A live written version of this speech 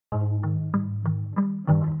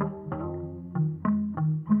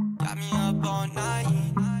up all night.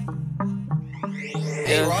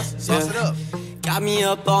 Hey Ross, sauce it up. Got me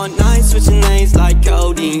up all night, switching lanes like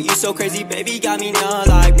codeine. You so crazy, baby, got me numb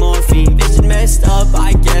like morphine. Vision messed up,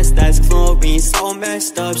 I guess that's chlorine. So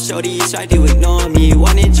messed up, shorty, you tried to ignore me.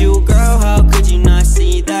 Wanted you, girl, how could you not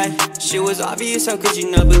see that? Shit was obvious, how could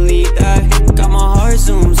you not believe that? Got my heart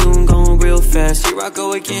zoom, zoom, going real fast. Here I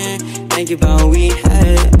go again, thinking about we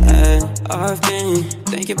had. I've been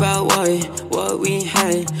thinking about what we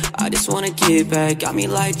had. I just wanna get back, got me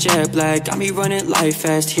like jet black, got me running life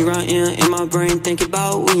fast. Here I am in my brain, thinking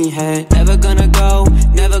about what we had. Never gonna go,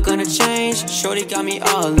 never gonna change. Shorty got me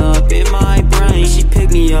all up in my brain. She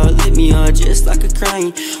picked me up, lit me up just like a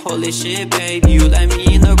crane. Holy shit, baby, you let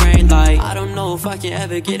me in the rain. Like, I don't know if I can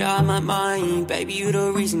ever get out of my mind. Baby, you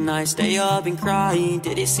the reason I stay up and cry.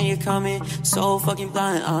 Didn't see it coming, so fucking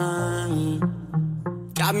blind.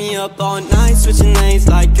 Got me up all night, switching lanes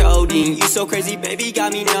like codeine. You so crazy, baby,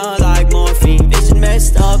 got me numb like morphine. Vision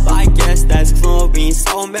messed up, I guess that's chlorine.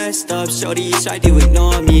 So messed up, shorty, you tried to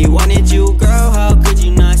ignore me. Wanted you, girl, how could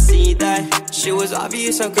you not see that? Shit was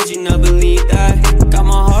obvious, how could you not believe that? Got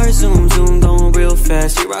my heart zoom, zoom, going real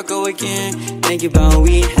fast. Here I go again, thinking about what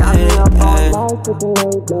we had.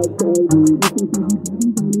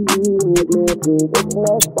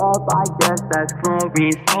 Messed up, I guess that's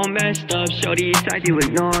chlorine. So messed up, shorty, you tried to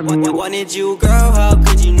ignore me. Wanted you, girl, how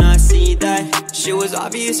could you not see that? Shit was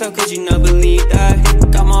obvious, how could you not believe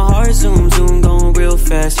that? Got my heart zoom, zoom, going real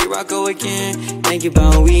fast. Here I go again, thinking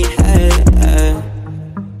about what we had.